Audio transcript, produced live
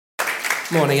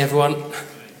Morning, everyone.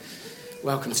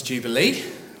 Welcome to Jubilee.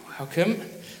 Welcome.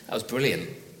 That was brilliant.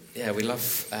 Yeah, we love...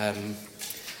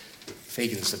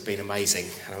 vegans have been amazing,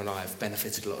 and I have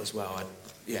benefited a lot as well.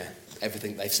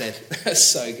 Everything they've said.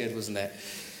 So good, wasn't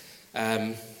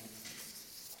it?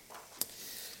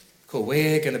 Cool.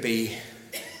 We're going to be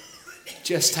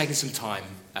just taking some time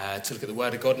to look at the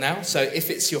Word of God now. So if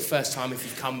it's your first time, if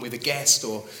you've come with a guest,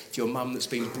 or if your mum that's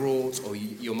been brought, or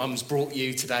your mum's brought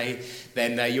you today,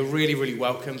 then you're really, really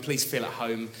welcome. Please feel at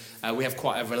home. We have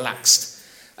quite a relaxed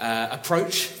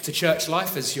approach to church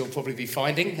life, as you'll probably be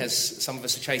finding, as some of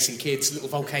us are chasing kids, little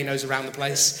volcanoes around the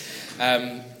place.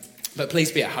 But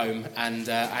please be at home and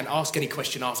ask any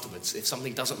question afterwards. If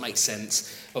something doesn't make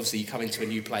sense, obviously you come into a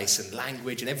new place and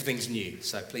language and everything's new,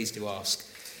 so please do ask.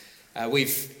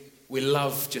 We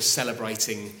love just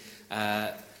celebrating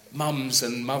mums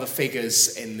and mother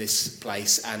figures in this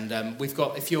place, and we've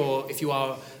got, if you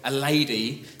are a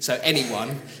lady, so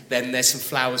anyone, then there's some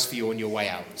flowers for you on your way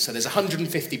out. So there's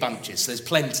 150 bunches, so there's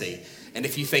plenty. And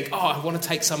if you think, I want to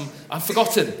take some, I've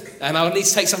forgotten, and I need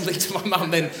to take something to my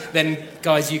mum, then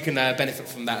guys, you can benefit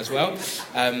from that as well.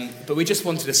 But we just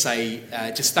wanted to say,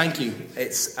 just thank you.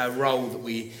 It's a role that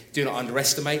we do not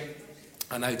underestimate.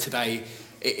 I know today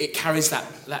it carries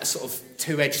that sort of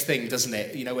two-edged thing, doesn't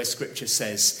it? You know, where Scripture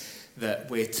says that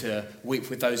we're to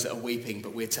weep with those that are weeping,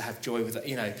 but we're to have joy with,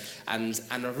 and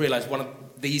I realise one of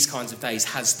these kinds of days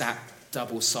has that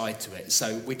double side to it.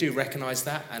 So we do recognise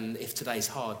that, and if today's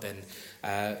hard, then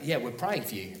we're praying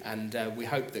for you, and we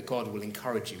hope that God will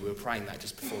encourage you. We were praying that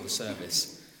just before the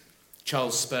service.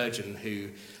 Charles Spurgeon, who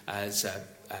is a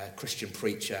Christian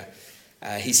preacher,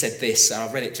 he said this, and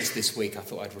I read it just this week, I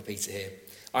thought I'd repeat it here.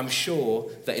 I'm sure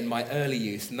that in my early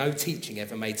youth, no teaching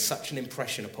ever made such an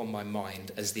impression upon my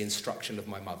mind as the instruction of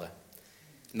my mother.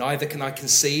 Neither can I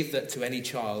conceive that to any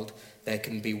child there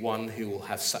can be one who will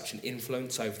have such an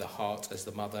influence over the heart as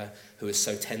the mother who has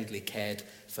so tenderly cared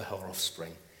for her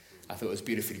offspring. I thought it was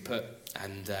beautifully put,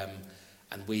 and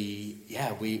we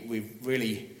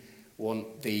really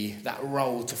want that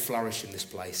role to flourish in this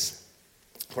place.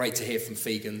 Great to hear from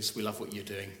vegans. We love what you're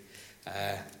doing.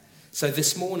 So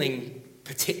this morning,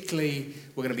 particularly,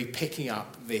 we're going to be picking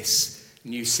up this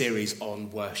new series on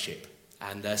worship.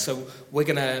 And so we're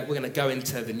going to go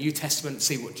into the New Testament,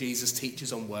 see what Jesus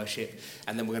teaches on worship,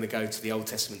 and then we're going to go to the Old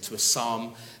Testament, to a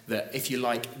psalm that, if you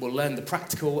like, we'll learn the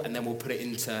practical, and then we'll put it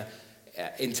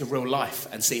into real life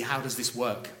and see how does this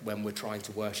work when we're trying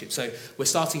to worship. So we're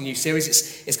starting a new series.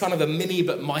 It's kind of a mini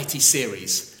but mighty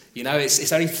series. You know,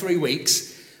 it's only 3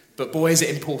 weeks, but boy, is it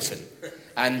important.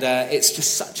 And it's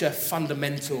just such a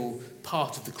fundamental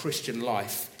part of the Christian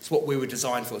life. It's what we were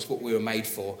designed for. It's what we were made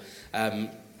for.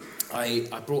 I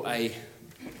brought let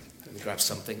me grab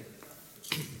something.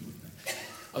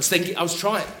 I was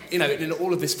trying, in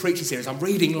all of this preaching series, I'm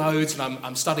reading loads and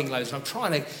I'm studying loads, and I'm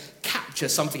trying to capture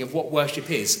something of what worship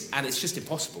is, and it's just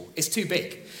impossible. It's too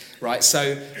big, right?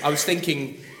 So I was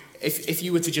thinking, if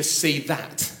you were to just see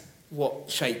that, what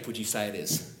shape would you say it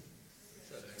is?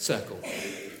 Circle.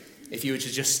 If you were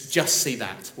to just see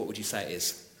that, what would you say it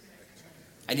is?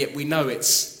 And yet we know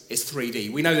it's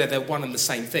 3D. We know that they're one and the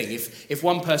same thing. If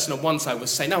one person on one side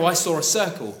was saying, no, I saw a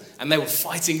circle, and they were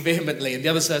fighting vehemently, and the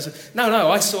other side said,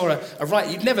 no, I saw a right.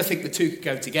 You'd never think the two could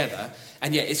go together,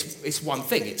 and yet it's one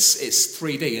thing. It's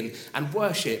 3D. And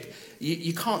worship,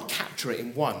 you can't capture it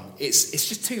in one. It's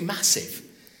just too massive.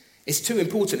 It's too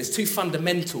important. It's too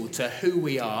fundamental to who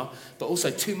we are, but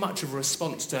also too much of a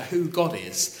response to who God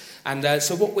is. And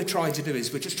so what we're trying to do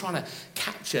is we're just trying to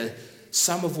capture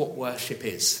some of what worship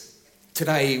is.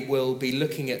 Today we'll be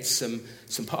looking at some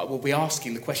part. We'll be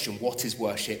asking the question, what is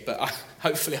worship? But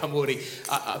hopefully I'm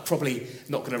probably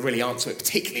not going to really answer it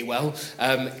particularly well,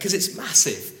 because it's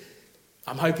massive.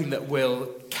 I'm hoping that we'll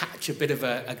catch a bit of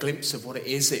a glimpse of what it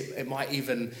is. It might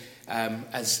even,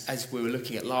 as we were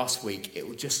looking at last week, it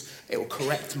will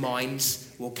correct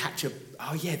minds. We'll catch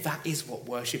that is what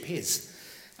worship is.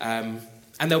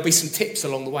 And there'll be some tips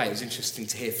along the way. It was interesting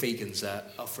to hear vegans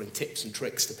offering tips and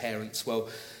tricks to parents. Well,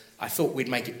 I thought we'd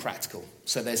make it practical.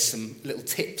 So there's some little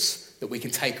tips that we can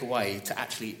take away to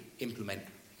actually implement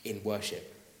in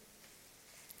worship.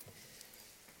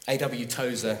 A.W.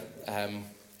 Tozer,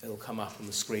 it'll come up on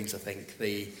the screens, I think,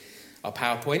 our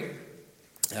PowerPoint.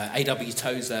 A.W.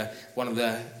 Tozer, one of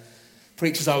the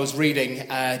preachers I was reading,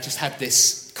 just had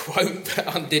this quote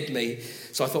that undid me.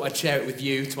 So I thought I'd share it with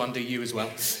you to undo you as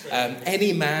well.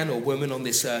 Any man or woman on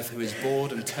this earth who is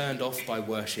bored and turned off by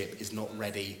worship is not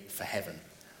ready for heaven.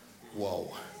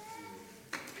 Whoa.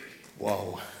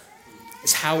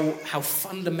 It's how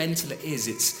fundamental it is.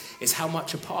 It's how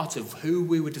much a part of who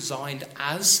we were designed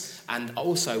as and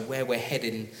also where we're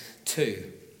heading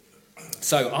to.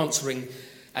 So answering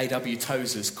A.W.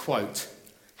 Tozer's quote,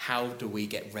 how do we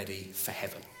get ready for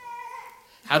heaven?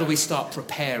 How do we start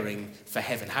preparing for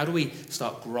heaven? How do we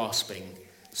start grasping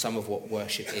some of what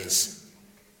worship is?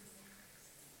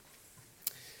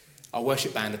 Our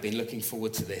worship band have been looking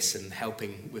forward to this and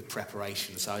helping with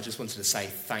preparation. So I just wanted to say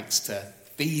thanks to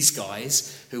these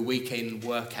guys who week in,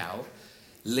 work out,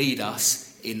 lead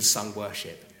us in sung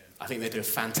worship. I think they do a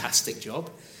fantastic job.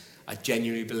 I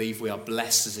genuinely believe we are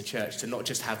blessed as a church to not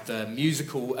just have the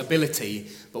musical ability,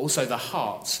 but also the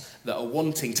hearts that are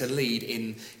wanting to lead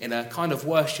in a kind of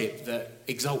worship that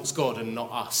exalts God and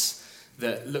not us,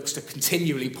 that looks to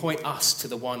continually point us to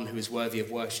the one who is worthy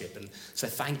of worship. And so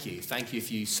thank you. Thank you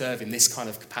if you serve in this kind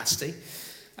of capacity.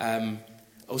 I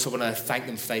also want to thank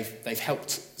them for they've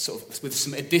helped sort of with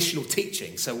some additional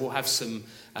teaching. So we'll have some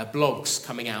blogs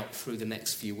coming out through the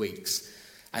next few weeks.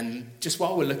 And just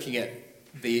while we're looking at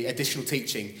the additional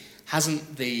teaching,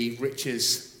 hasn't the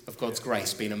riches of God's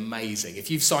grace been amazing? If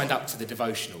you've signed up to the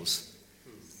devotionals,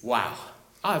 wow.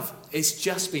 It's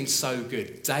just been so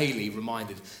good. Daily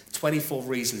reminded, 24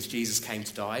 reasons Jesus came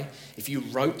to die. If you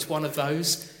wrote one of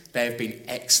those, they have been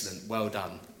excellent. Well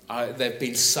done. They've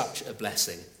been such a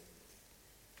blessing.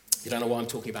 If you don't know what I'm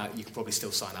talking about, you can probably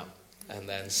still sign up and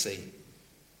then see.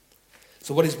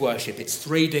 So what is worship? It's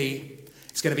 3D.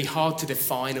 It's going to be hard to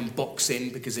define and box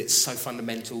in because it's so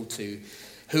fundamental to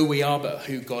who we are, but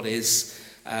who God is.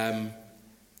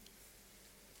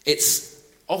 It's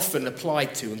often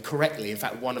applied to, and correctly, in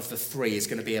fact, one of the three is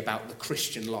going to be about the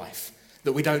Christian life.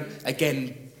 That we don't,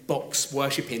 again, box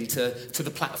worship into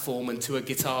the platform and to a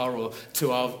guitar or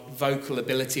to our vocal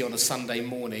ability on a Sunday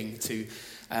morning.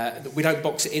 We don't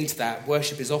box it into that.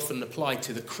 Worship is often applied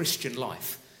to the Christian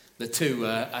life. The two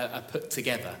are put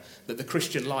together. That the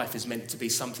Christian life is meant to be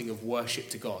something of worship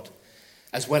to God,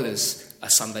 as well as a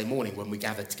Sunday morning when we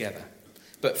gather together.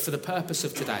 But for the purpose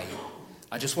of today,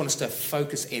 I just want us to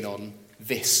focus in on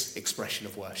this expression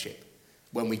of worship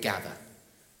when we gather,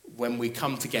 when we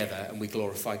come together and we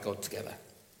glorify God together.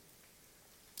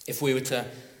 If we were to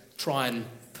try and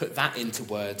put that into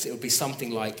words, it would be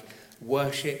something like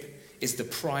worship is the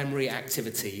primary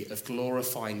activity of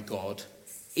glorifying God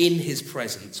in his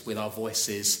presence with our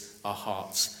voices, our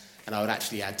hearts, and I would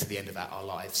actually add to the end of that, our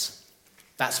lives.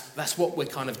 That's what we're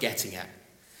kind of getting at.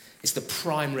 It's the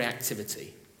primary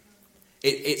activity.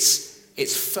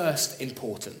 It's first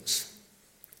importance.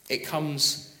 It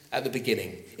comes at the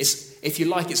beginning. If you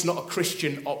like, it's not a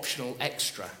Christian optional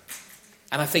extra.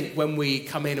 And I think when we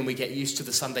come in and we get used to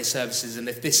the Sunday services, and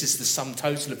if this is the sum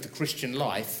total of the Christian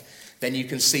life, then you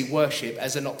can see worship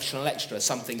as an optional extra,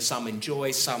 something some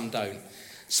enjoy, some don't.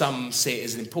 Some see it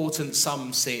as important,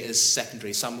 some see it as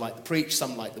secondary. Some like the preach,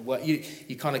 some like the word.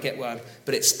 You kind of get where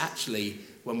but it's actually,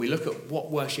 when we look at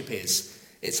what worship is,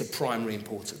 it's a primary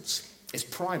importance. It's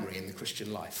primary in the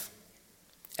Christian life.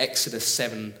 Exodus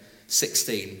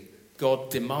 7:16, God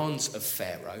demands of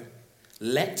Pharaoh,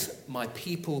 let my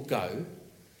people go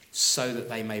so that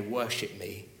they may worship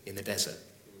me in the desert.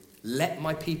 Let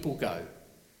my people go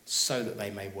so that they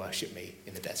may worship me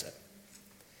in the desert.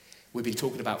 We've been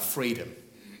talking about freedom.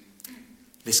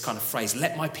 This kind of phrase,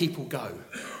 let my people go.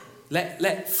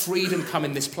 Let freedom come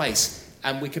in this place.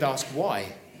 And we could ask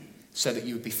why? So that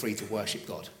you would be free to worship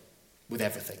God with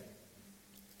everything.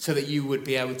 So that you would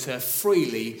be able to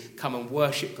freely come and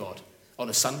worship God on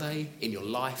a Sunday, in your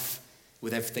life,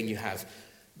 with everything you have.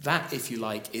 That, if you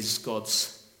like, is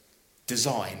God's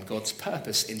design, God's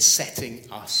purpose in setting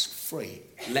us free.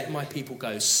 Let my people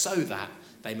go so that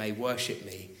they may worship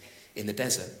me in the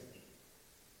desert.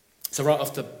 So right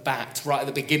off the bat, right at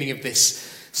the beginning of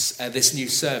this new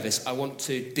service, I want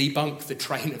to debunk the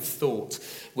train of thought,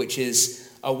 which is,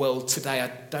 oh well, today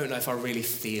I don't know if I really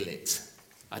feel it.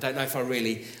 I don't know if I'm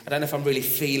really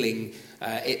feeling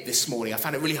it this morning. I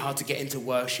found it really hard to get into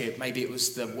worship. Maybe it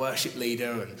was the worship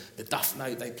leader and the duff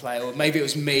note they play, or maybe it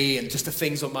was me and just the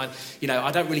things on mine.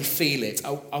 I don't really feel it.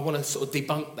 I want to sort of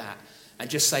debunk that and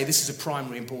just say this is of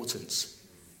primary importance.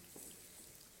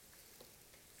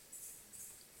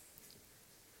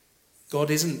 God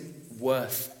isn't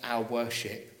worth our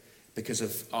worship because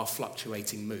of our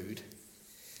fluctuating mood.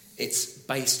 It's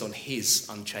based on his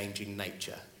unchanging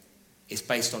nature. It's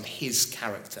based on his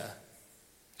character,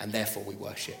 and therefore we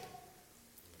worship.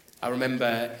 I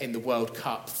remember in the World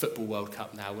Cup, Football World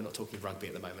Cup now, we're not talking rugby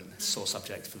at the moment, sore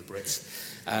subject for the Brits,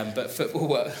 but Football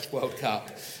World Cup,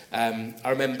 I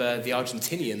remember the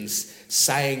Argentinians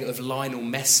saying of Lionel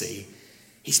Messi,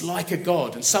 he's like a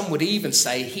god, and some would even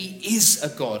say he is a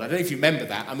god. I don't know if you remember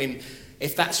that. I mean,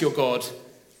 if that's your God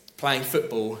playing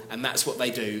football and that's what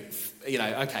they do,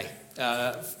 okay.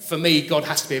 For me, God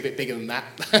has to be a bit bigger than that.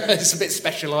 It's a bit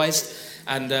specialised,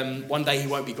 and one day he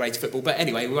won't be great at football. But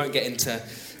anyway, we won't get into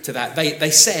that.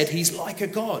 They said he's like a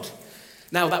God.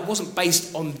 Now, that wasn't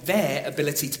based on their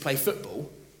ability to play football.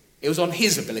 It was on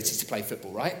his ability to play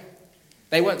football, right?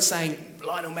 They weren't saying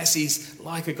Lionel Messi's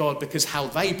like a God because how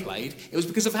they played. It was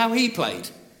because of how he played.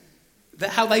 That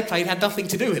how they played had nothing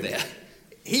to do with it.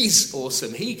 He's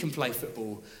awesome. He can play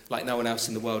football like no one else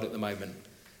in the world at the moment.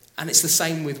 And it's the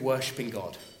same with worshipping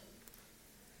God.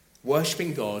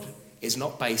 Worshipping God is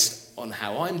not based on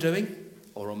how I'm doing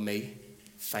or on me,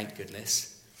 thank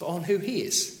goodness, but on who he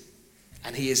is.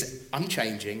 And he is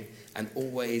unchanging and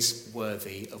always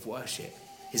worthy of worship.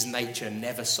 His nature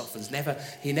never softens,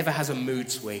 he never has a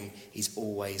mood swing. He's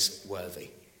always worthy.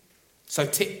 So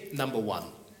tip number 1,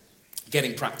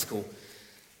 getting practical.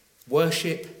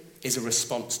 Worship is a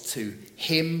response to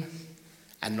him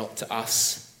and not to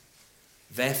us.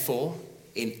 Therefore,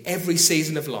 in every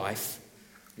season of life,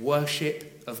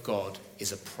 worship of God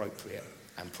is appropriate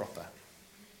and proper.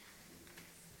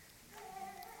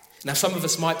 Now, some of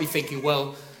us might be thinking,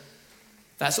 well,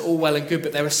 that's all well and good,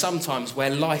 but there are some times where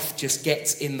life just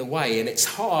gets in the way and it's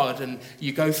hard, and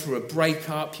you go through a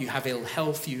breakup, you have ill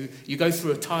health, you go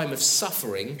through a time of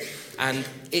suffering, and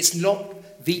it's not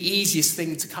the easiest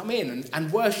thing to come in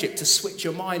and worship, to switch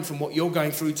your mind from what you're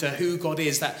going through to who God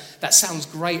is. That sounds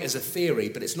great as a theory,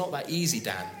 but it's not that easy,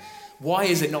 Dan. Why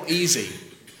is it not easy?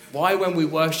 Why, when we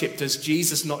worship, does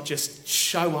Jesus not just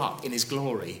show up in his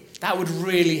glory? That would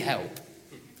really help.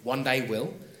 One day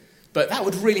will. But that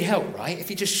would really help, right? If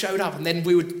he just showed up, and then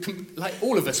we would, like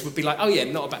all of us would be like, oh yeah,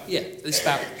 it's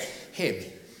about him.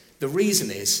 The reason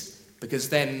is because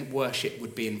then worship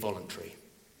would be involuntary.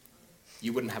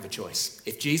 You wouldn't have a choice.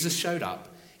 If Jesus showed up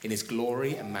in his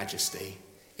glory and majesty,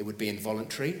 it would be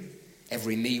involuntary.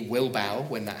 Every knee will bow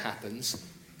when that happens.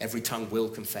 Every tongue will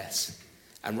confess.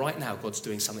 And right now, God's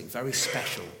doing something very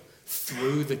special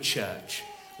through the church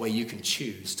where you can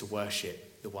choose to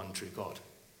worship the one true God.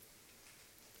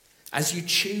 As you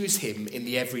choose him in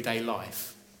the everyday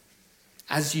life,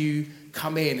 as you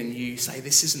come in and you say,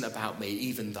 this isn't about me,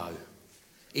 even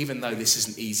though this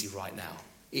isn't easy right now.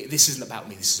 This isn't about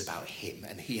me, this is about him,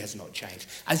 and he has not changed.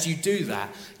 As you do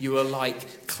that, you are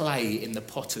like clay in the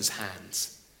potter's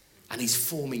hands, and he's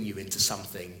forming you into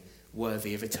something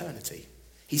worthy of eternity.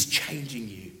 He's changing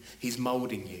you, he's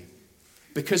moulding you.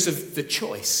 Because of the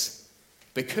choice,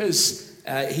 because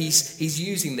he's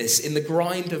using this in the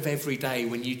grind of every day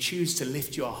when you choose to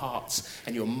lift your hearts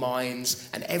and your minds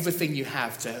and everything you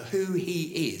have to who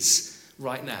he is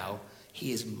right now.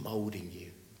 He is moulding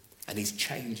you, and he's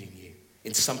changing you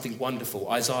into something wonderful.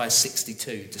 Isaiah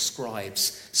 62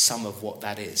 describes some of what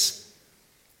that is.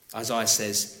 Isaiah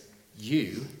says,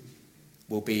 you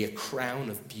will be a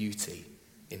crown of beauty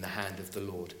in the hand of the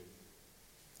Lord,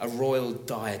 a royal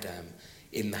diadem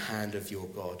in the hand of your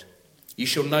God. You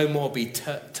shall no more be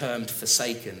termed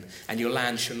forsaken, and your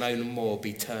land shall no more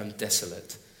be termed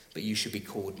desolate, but you shall be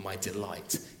called, my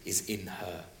delight is in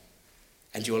her.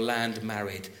 And your land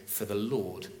married, for the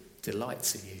Lord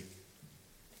delights in you.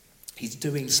 He's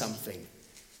doing something.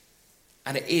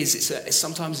 And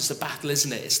sometimes it's a battle,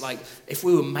 isn't it? It's like, if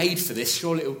we were made for this,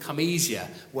 surely it would come easier.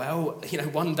 Well,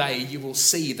 one day you will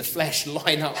see the flesh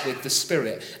line up with the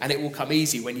spirit, and it will come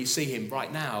easy when you see him.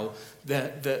 Right now,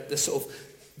 the sort of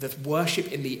the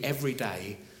worship in the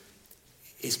everyday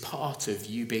is part of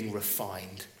you being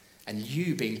refined and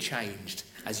you being changed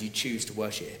as you choose to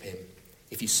worship him.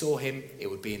 If you saw him, it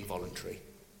would be involuntary.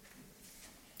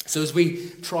 So as we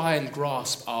try and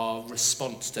grasp our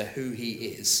response to who he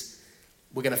is,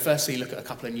 we're going to firstly look at a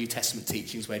couple of New Testament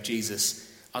teachings where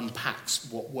Jesus unpacks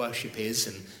what worship is.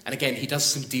 And again, he does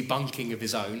some debunking of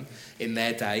his own in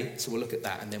their day. So we'll look at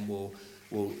that, and then we'll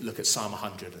look at Psalm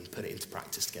 100 and put it into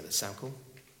practice together. Sound cool?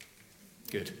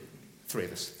 Good. 3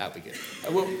 of us. That'll be good.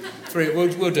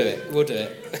 We'll do it. We'll do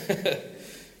it.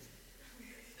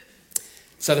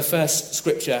 So the first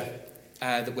scripture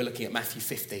that we're looking at, Matthew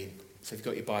 15. So if you've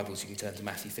got your Bibles, you can turn to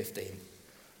Matthew 15.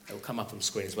 It will come up on the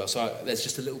screen as well. So there's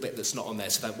just a little bit that's not on there,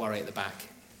 so don't worry at the back.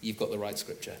 You've got the right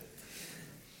scripture.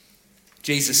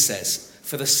 Jesus says,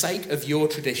 for the sake of your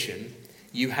tradition,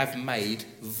 you have made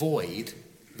void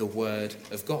the word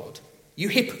of God. You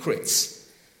hypocrites!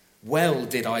 Well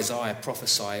did Isaiah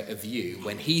prophesy of you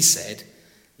when he said,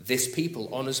 this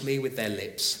people honours me with their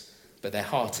lips, but their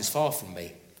heart is far from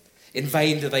me. In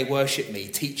vain do they worship me,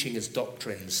 teaching as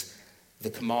doctrines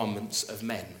the commandments of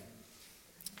men.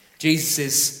 Jesus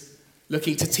is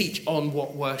looking to teach on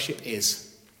what worship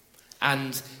is.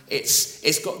 And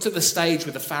it's got to the stage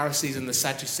with the Pharisees and the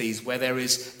Sadducees where there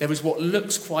is what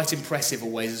looks quite impressive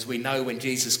always, as we know when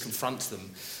Jesus confronts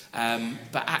them.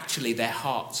 But actually their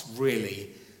hearts really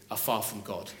are far from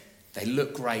God. They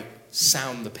look great,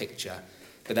 sound the picture,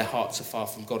 but their hearts are far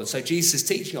from God. And so Jesus is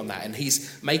teaching on that, and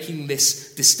he's making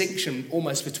this distinction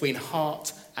almost between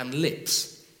heart and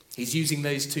lips. He's using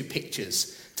those two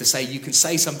pictures to say you can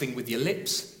say something with your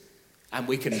lips, and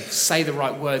we can say the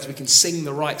right words, we can sing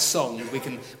the right song,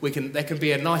 there can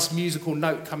be a nice musical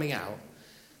note coming out.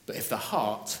 But if the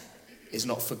heart is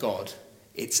not for God,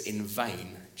 it's in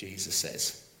vain, Jesus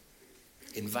says.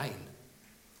 In vain.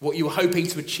 What you were hoping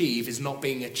to achieve is not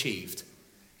being achieved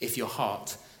if your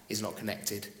heart is not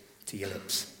connected to your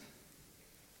lips.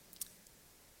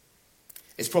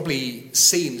 It probably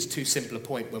seems too simple a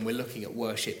point when we're looking at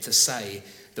worship to say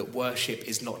that worship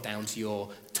is not down to your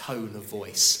tone of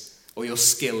voice, or your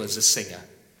skill as a singer,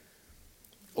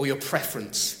 or your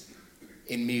preference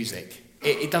in music.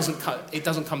 It doesn't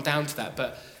come down to that,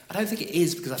 but I don't think it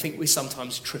is, because I think we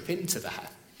sometimes trip into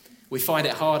that. We find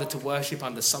it harder to worship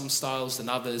under some styles than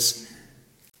others.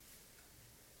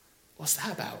 What's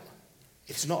that about?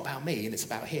 If it's not about me and it's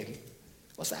about him,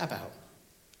 what's that about?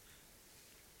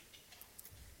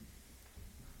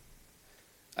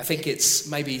 I think it's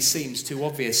maybe seems too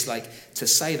obvious, like, to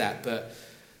say that, but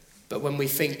when we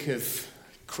think of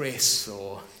Chris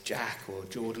or Jack or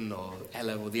Jordan or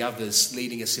Ella or the others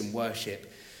leading us in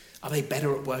worship, are they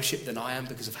better at worship than I am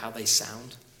because of how they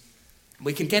sound?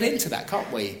 We can get into that, can't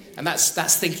we? And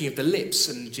that's thinking of the lips,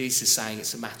 and Jesus is saying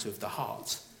it's a matter of the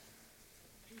heart.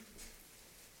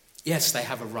 Yes, they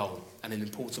have a role, and an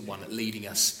important one, at leading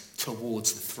us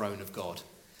towards the throne of God.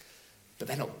 But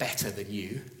they're not better than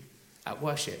you at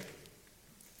worship.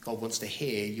 God wants to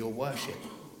hear your worship.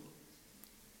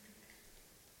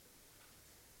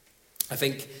 I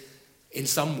think in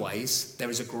some ways there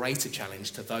is a greater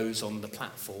challenge to those on the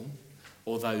platform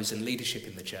or those in leadership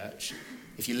in the church.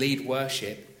 If you lead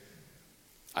worship,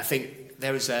 I think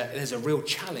there's a real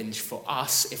challenge for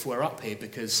us if we're up here,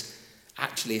 because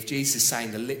actually if Jesus is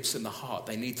saying the lips and the heart,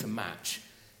 they need to match,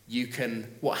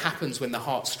 what happens when the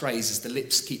heart strays is the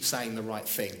lips keep saying the right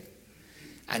thing.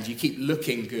 And you keep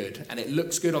looking good, and it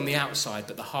looks good on the outside,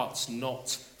 but the heart's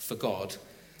not for God.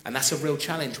 And that's a real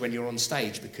challenge when you're on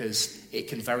stage, because it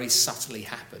can very subtly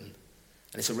happen.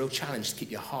 And it's a real challenge to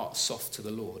keep your heart soft to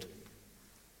the Lord.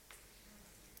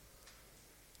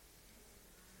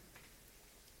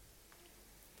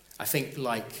 I think,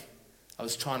 I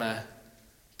was trying to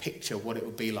picture what it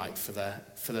would be like for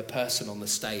the person on the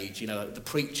stage, the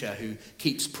preacher who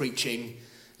keeps preaching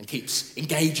and keeps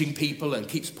engaging people and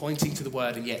keeps pointing to the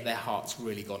word, and yet their heart's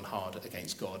really gone hard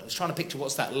against God. I was trying to picture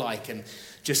what's that like, and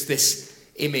just this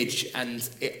image, and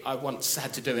I once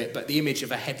had to do it, but the image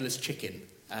of a headless chicken.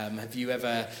 Have you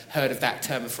ever heard of that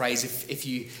term or phrase? If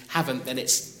you haven't, then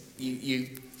it's you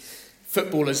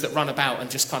footballers that run about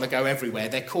and just kind of go everywhere.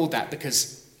 They're called that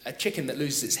because a chicken that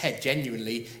loses its head,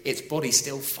 genuinely, its body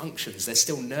still functions. There's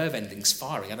still nerve endings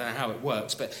firing. I don't know how it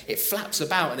works, but it flaps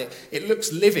about and it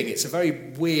looks living. It's a very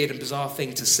weird and bizarre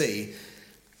thing to see.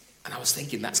 And I was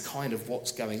thinking that's kind of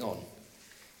what's going on.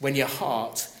 When your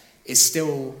heart is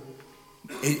still,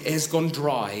 it has gone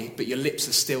dry, but your lips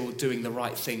are still doing the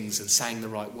right things and saying the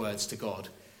right words to God.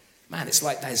 Man, it's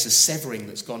like there's a severing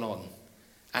that's gone on.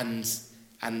 And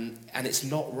it's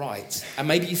not right. And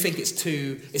maybe you think it's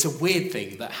a weird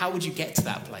thing, that how would you get to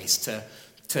that place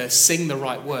to sing the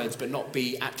right words but not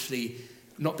be actually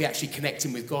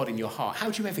connecting with God in your heart? How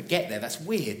would you ever get there? That's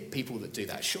weird, people that do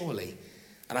that, surely.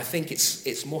 And I think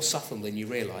it's more subtle than you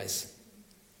realise.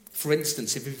 For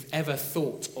instance, if you've ever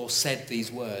thought or said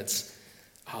these words,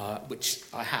 which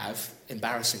I have,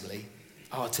 embarrassingly,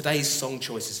 today's song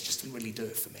choices just didn't really do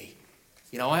it for me.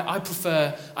 I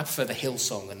prefer the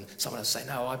Hillsong, and someone else say,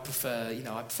 no, I prefer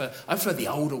the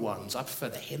older ones. I prefer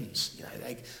the hymns.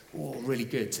 They're all really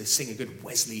good to sing a good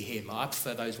Wesley hymn. I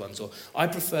prefer those ones, or I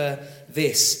prefer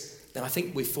this. Then I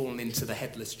think we've fallen into the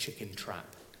headless chicken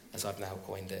trap, as I've now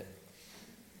coined it,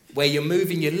 where you're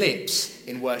moving your lips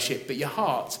in worship, but your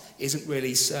heart isn't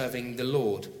really serving the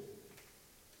Lord.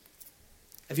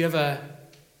 Have you ever?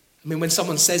 When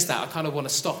someone says that, I kind of want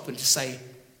to stop and just say,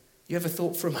 you ever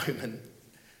thought for a moment?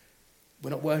 We're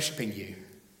not worshipping you.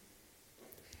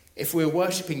 If we're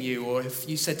worshipping you, or if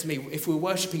you said to me, if we're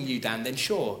worshipping you, Dan, then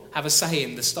sure, have a say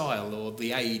in the style or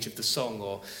the age of the song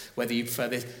or whether you prefer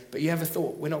this. But you ever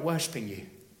thought, we're not worshipping you.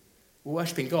 We're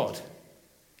worshipping God.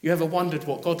 You ever wondered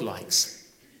what God likes?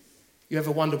 You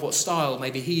ever wondered what style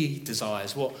maybe he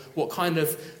desires? What kind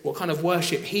of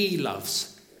worship he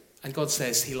loves? And God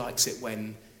says he likes it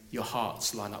when your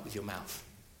hearts line up with your mouth.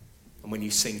 and when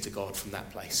you sing to God from that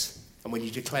place. And when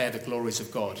you declare the glories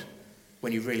of God,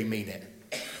 when you really mean it.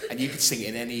 And you can sing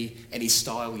it in any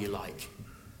style you like,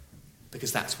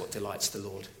 because that's what delights the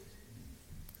Lord.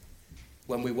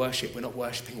 When we worship, we're not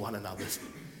worshipping one another.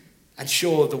 And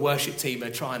sure, the worship team are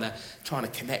trying to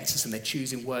connect us, and they're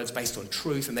choosing words based on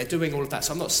truth, and they're doing all of that.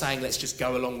 So I'm not saying let's just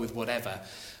go along with whatever,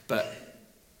 but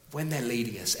when they're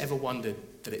leading us, ever wondered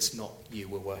that it's not you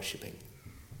we're worshipping?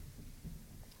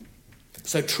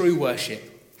 So true worship,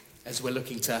 as we're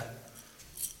looking to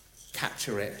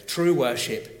capture it, true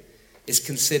worship is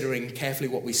considering carefully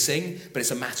what we sing, but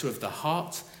it's a matter of the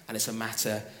heart and it's a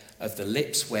matter of the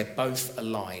lips where both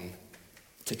align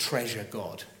to treasure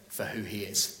God for who he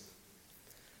is.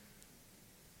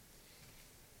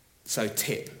 So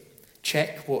tip,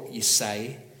 check what you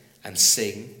say and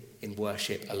sing in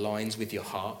worship aligns with your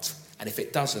heart. And if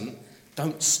it doesn't,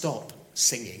 don't stop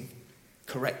singing.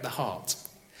 Correct the heart.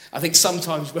 I think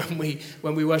sometimes when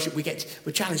we worship,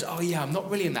 we're challenged. Oh yeah, I'm not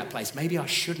really in that place. Maybe I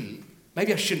shouldn't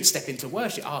step into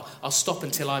worship. I'll stop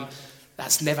until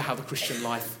That's never how the Christian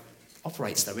life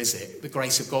operates, though, is it? The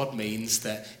grace of God means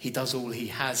that he does all he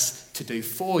has to do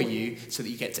for you so that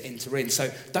you get to enter in. So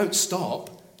don't stop.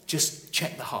 Just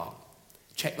check the heart.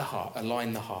 Check the heart.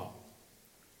 Align the heart.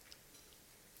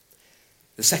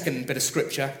 The second bit of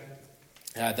scripture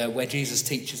where Jesus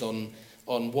teaches on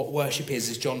what worship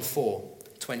is John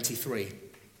 4:23.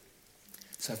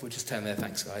 So if we'll just turn there,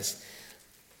 thanks guys.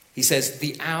 He says,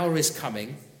 "The hour is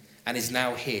coming and is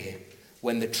now here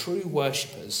when the true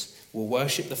worshippers will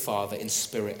worship the Father in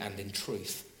spirit and in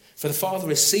truth. For the Father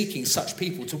is seeking such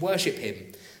people to worship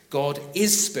him. God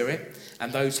is spirit,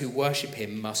 and those who worship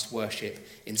him must worship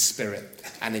in spirit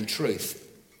and in truth."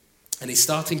 And he's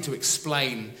starting to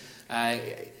explain,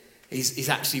 he's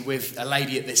actually with a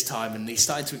lady at this time, and he's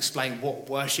starting to explain what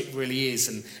worship really is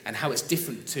and how it's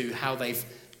different to how they've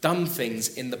done things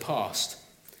in the past.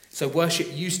 So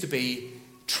worship used to be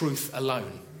truth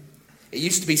alone. It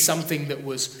used to be something that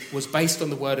was based on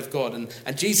the word of God.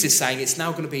 And Jesus is saying it's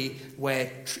now going to be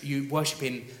where you worship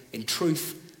in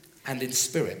truth and in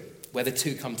spirit, where the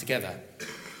two come together.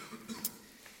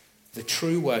 The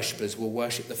true worshippers will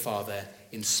worship the Father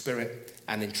in spirit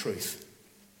and in truth.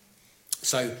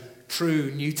 So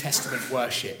true New Testament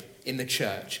worship in the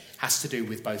church has to do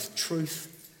with both truth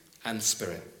and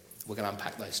spirit. We're going to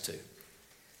unpack those two.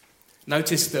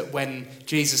 Notice that when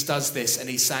Jesus does this and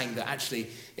he's saying that actually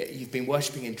you've been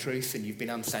worshipping in truth and you've been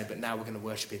understanding, but now we're going to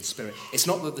worship in spirit. It's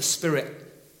not that the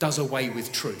spirit does away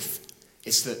with truth.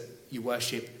 It's that you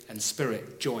worship and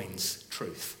spirit joins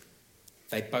truth.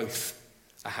 They both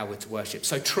are how we're to worship.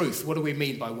 So truth, what do we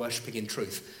mean by worshipping in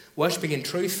truth? Worshipping in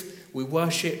truth, we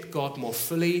worship God more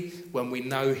fully when we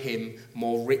know him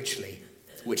more richly,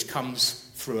 which comes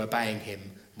through obeying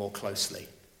him more closely.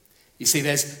 You see,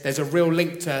 there's a real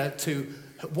link to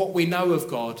what we know of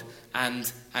God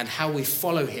and how we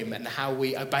follow him and how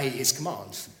we obey his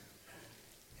commands.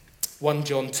 1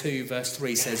 John 2 verse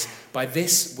 3 says, "By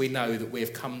this we know that we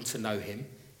have come to know him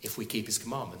if we keep his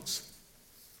commandments."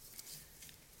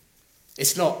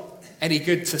 It's not any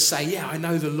good to say, yeah, I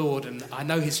know the Lord and I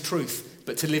know his truth,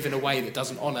 but to live in a way that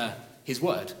doesn't honour his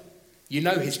word. You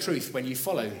know his truth when you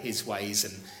follow his ways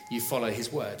and you follow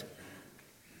his word.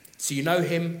 So you know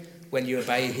him when you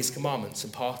obey his commandments,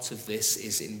 and part of this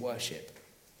is in worship.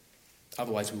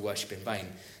 Otherwise we worship in vain.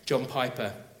 John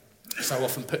Piper so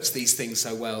often puts these things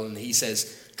so well, and he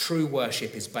says, true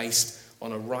worship is based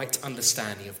on a right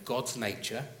understanding of God's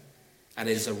nature, and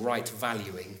it is a right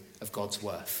valuing of God's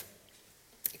worth.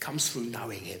 It comes through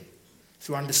knowing him,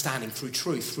 through understanding, through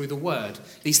truth, through the word.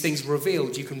 These things are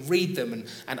revealed. You can read them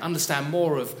and understand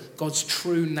more of God's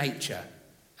true nature,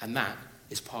 and that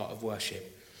is part of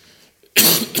worship.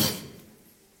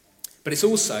 But it's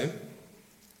also,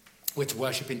 we're to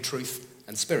worship in truth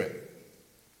and spirit.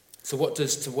 So what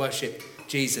does to worship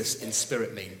Jesus in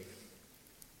spirit mean?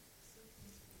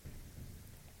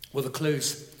 Well, the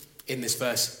clue's in this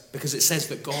verse, because it says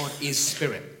that God is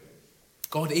spirit.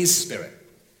 God is spirit.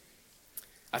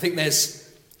 I think there's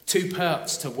two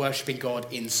parts to worshipping God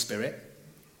in spirit.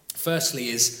 Firstly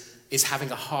is having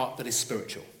a heart that is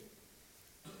spiritual.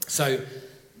 So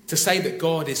to say that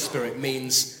God is spirit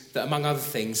means that, among other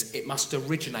things, it must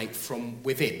originate from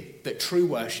within. That true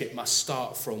worship must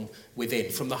start from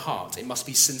within, from the heart. It must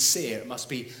be sincere. It must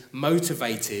be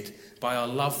motivated by our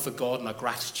love for God and our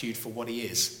gratitude for what he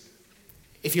is.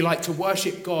 If you like to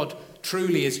worship God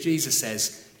truly, as Jesus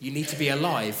says, you need to be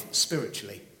alive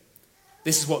spiritually.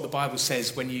 This is what the Bible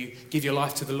says when you give your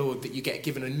life to the Lord, that you get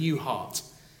given a new heart,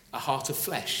 a heart of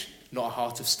flesh, not a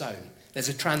heart of stone. There's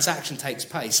a transaction takes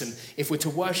place, and if we're to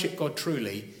worship God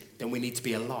truly, then we need to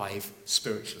be alive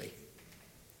spiritually.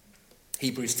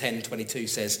 Hebrews 10:22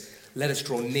 says, "Let us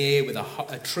draw near with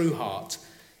a true heart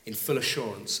in full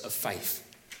assurance of faith."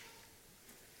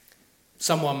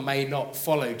 Someone may not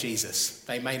follow Jesus.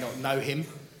 They may not know him.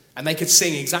 And they could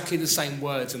sing exactly the same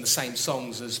words and the same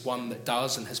songs as one that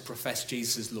does and has professed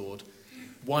Jesus as Lord.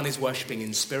 One is worshipping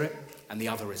in spirit and the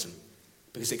other isn't.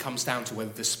 Because it comes down to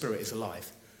whether the spirit is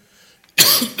alive.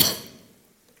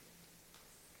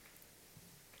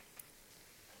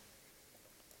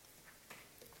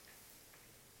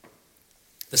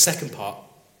 The second part,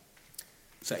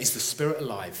 so is the Spirit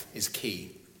alive, is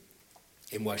key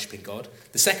in worshipping God.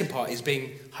 The second part is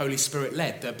being Holy Spirit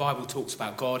led. The Bible talks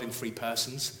about God in three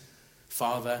persons,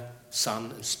 Father,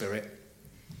 Son, and Spirit.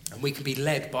 And we can be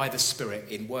led by the Spirit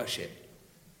in worship.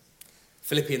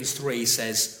 Philippians 3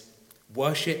 says,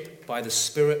 "Worship by the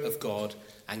Spirit of God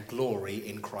and glory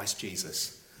in Christ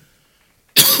Jesus."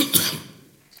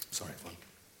 Sorry, everyone.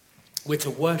 We're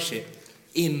to worship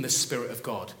in the Spirit of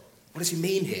God. What does he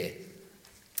mean here?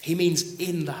 He means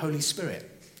in the Holy Spirit.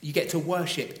 You get to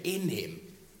worship in him.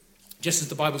 Just as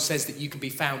the Bible says that you can be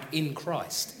found in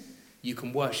Christ, you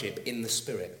can worship in the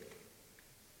Spirit.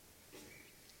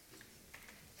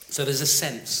 So there's a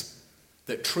sense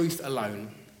that truth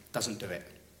alone doesn't do it.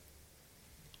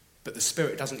 But the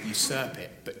Spirit doesn't usurp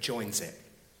it, but joins it.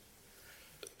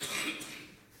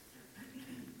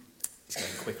 It's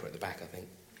going quicker at the back, I think.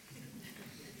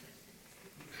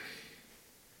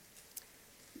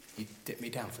 You dip me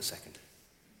down for a second.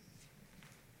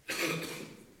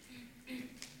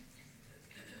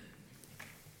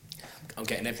 I'm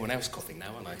getting everyone else coughing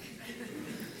now, aren't I?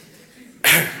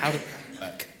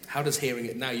 How does hearing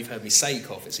it, now you've heard me say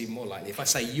cough, it's even more likely. If I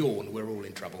say yawn, we're all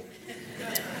in trouble.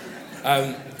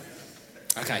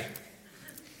 Okay.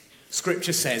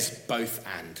 Scripture says both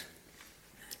and.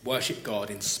 Worship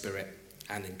God in spirit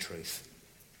and in truth.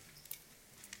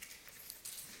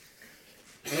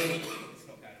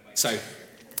 So,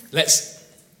 let's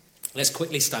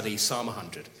quickly study Psalm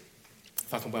 100.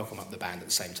 If I can welcome up the band at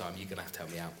the same time, you're going to have to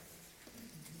help me out.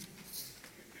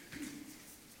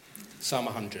 Psalm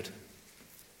 100.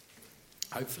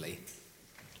 Hopefully.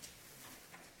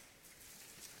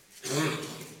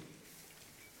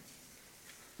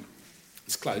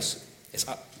 It's close. It's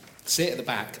up. See it at the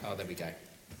back. Oh, there we go.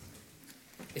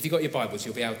 If you've got your Bibles,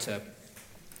 you'll be able to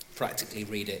practically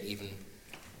read it even.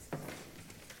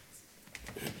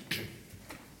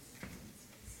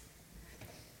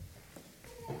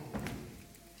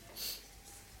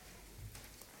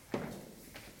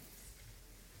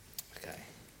 Okay.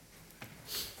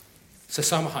 So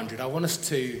Psalm 100, I want us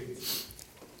to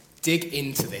dig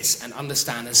into this and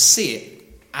understand and see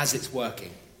it as it's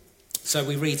working. So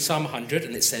we read Psalm 100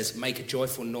 and it says, "Make a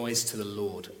joyful noise to the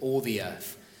Lord, all the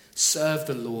earth. Serve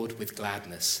the Lord with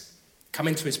gladness. Come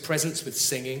into his presence with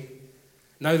singing.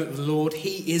 Know that the Lord,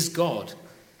 he is God.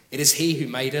 It is he who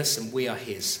made us and we are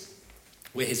his.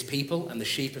 We're his people and the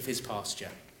sheep of his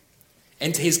pasture.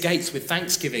 Enter his gates with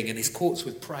thanksgiving and his courts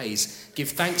with praise. Give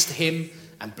thanks to him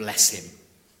and bless him.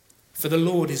 For the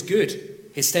Lord is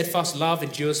good. His steadfast love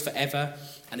endures forever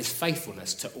and his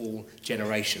faithfulness to all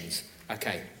generations."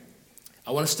 Okay.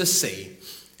 I want us to see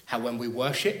how when we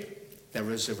worship,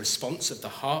 there is a response of the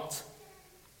heart,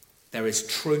 there is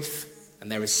truth,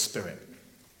 and there is spirit.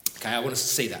 Okay, I want us to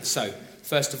see that. So,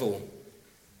 first of all,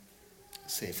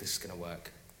 let's see if this is going to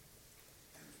work.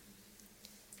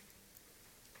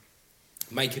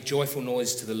 Make a joyful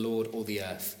noise to the Lord, all the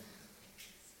earth.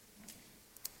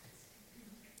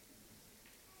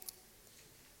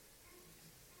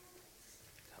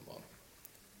 Come on.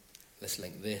 Let's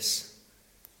link this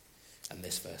and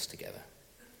this verse together.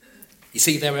 You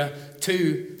see, there are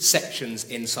two sections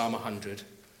in Psalm 100,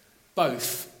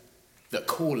 both that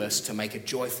call us to make a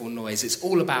joyful noise. It's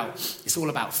all about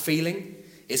feeling.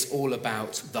 It's all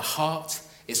about the heart.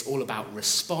 It's all about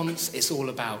response. It's all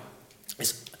about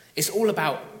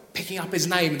picking up his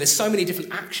name. There's so many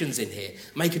different actions in here.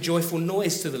 Make a joyful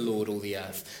noise to the Lord, all the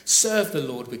earth. Serve the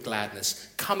Lord with gladness.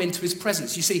 Come into his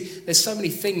presence. You see, there's so many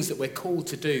things that we're called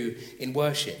to do in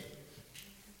worship.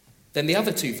 Then the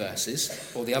other two verses,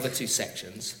 or the other two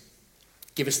sections,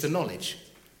 give us the knowledge.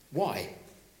 Why?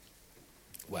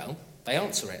 Well, they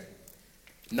answer it.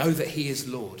 Know that he is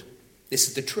Lord. This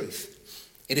is the truth.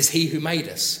 It is he who made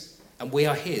us, and we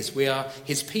are his. We are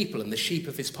his people and the sheep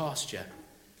of his pasture.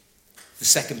 The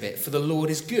second bit, for the Lord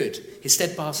is good. His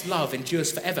steadfast love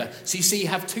endures forever. So you see, you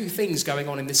have two things going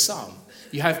on in this psalm.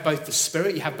 You have both the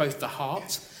spirit, you have both the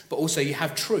heart, but also you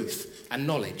have truth and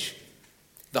knowledge.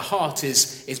 The heart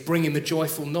is bringing the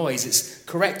joyful noise. It's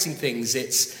correcting things.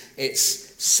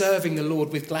 It's serving the Lord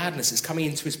with gladness. It's coming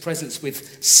into his presence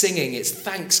with singing. It's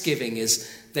thanksgiving.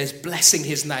 There's blessing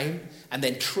his name. And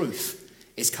then truth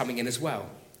is coming in as well.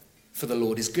 For the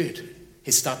Lord is good.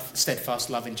 His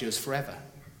steadfast love endures forever.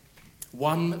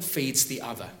 One feeds the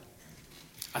other.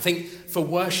 I think for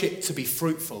worship to be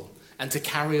fruitful and to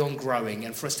carry on growing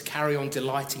and for us to carry on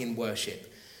delighting in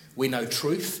worship, we know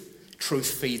truth.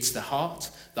 Truth feeds the heart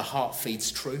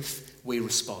feeds truth, we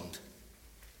respond.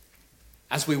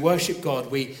 As we worship God,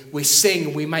 we sing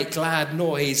and we make glad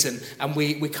noise and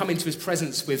we come into his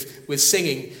presence with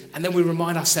singing, and then we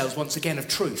remind ourselves once again of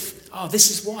truth. Oh, this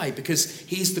is why, because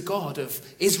he's the God of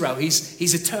Israel.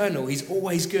 He's eternal, he's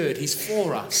always good, he's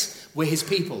for us, we're his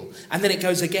people. And then it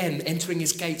goes again, entering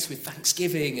his gates with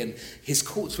thanksgiving and his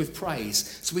courts with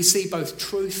praise. So we see both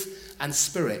truth and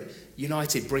spirit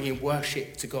united, bringing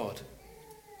worship to God.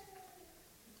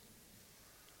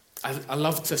 I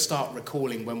love to start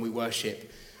recalling when we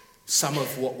worship some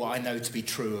of what I know to be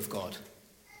true of God.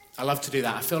 I love to do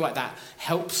that. I feel like that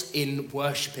helps in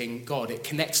worshipping God. It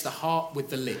connects the heart with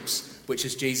the lips, which,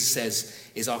 as Jesus says,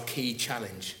 is our key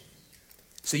challenge.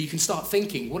 So you can start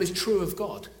thinking, what is true of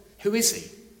God? Who is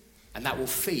he? And that will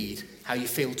feed how you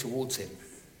feel towards him.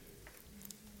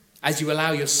 As you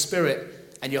allow your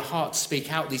spirit and your heart to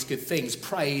speak out these good things,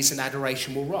 praise and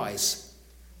adoration will rise.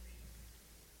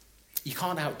 You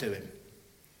can't outdo him.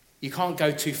 You can't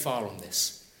go too far on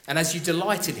this. And as you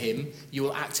delight in him, you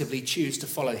will actively choose to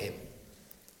follow him.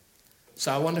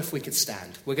 So I wonder if we could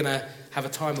stand. We're going to have a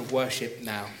time of worship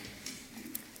now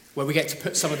where we get to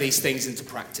put some of these things into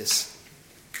practice.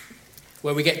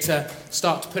 Where we get to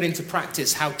start to put into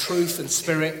practice how truth and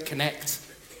spirit connect.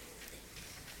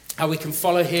 How we can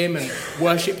follow him and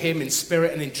worship him in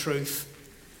spirit and in truth.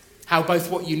 How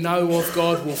both what you know of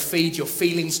God will feed your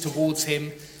feelings towards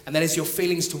him. And then as your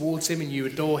feelings towards him and you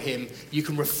adore him, you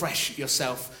can refresh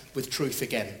yourself with truth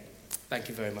again. Thank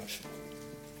you very much.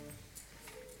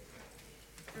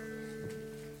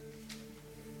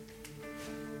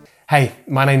 Hey,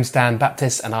 my name's Dan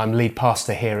Baptist and I'm lead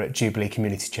pastor here at Jubilee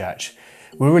Community Church.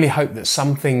 We really hope that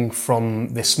something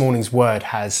from this morning's word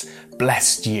has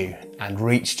blessed you and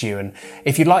reached you. And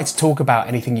if you'd like to talk about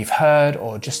anything you've heard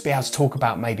or just be able to talk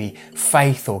about maybe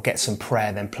faith or get some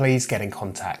prayer, then please get in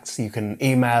contact. You can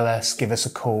email us, give us a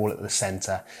call at the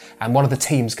centre, and one of the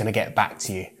team's going to get back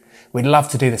to you. We'd love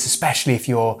to do this, especially if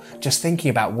you're just thinking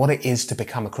about what it is to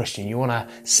become a Christian. You want to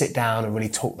sit down and really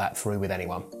talk that through with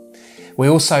anyone. We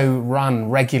also run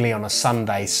regularly on a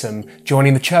Sunday some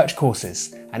joining the church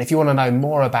courses. And if you want to know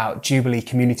more about Jubilee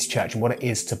Community Church and what it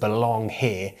is to belong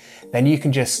here, then you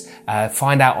can just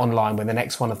find out online when the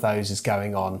next one of those is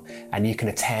going on, and you can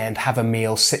attend, have a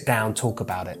meal, sit down, talk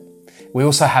about it. We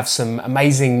also have some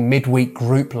amazing midweek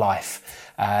group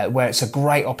life where it's a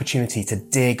great opportunity to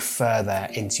dig further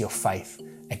into your faith.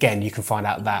 Again, you can find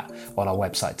out that on our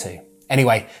website too.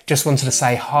 Anyway, just wanted to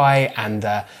say hi and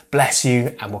bless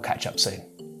you, and we'll catch up soon.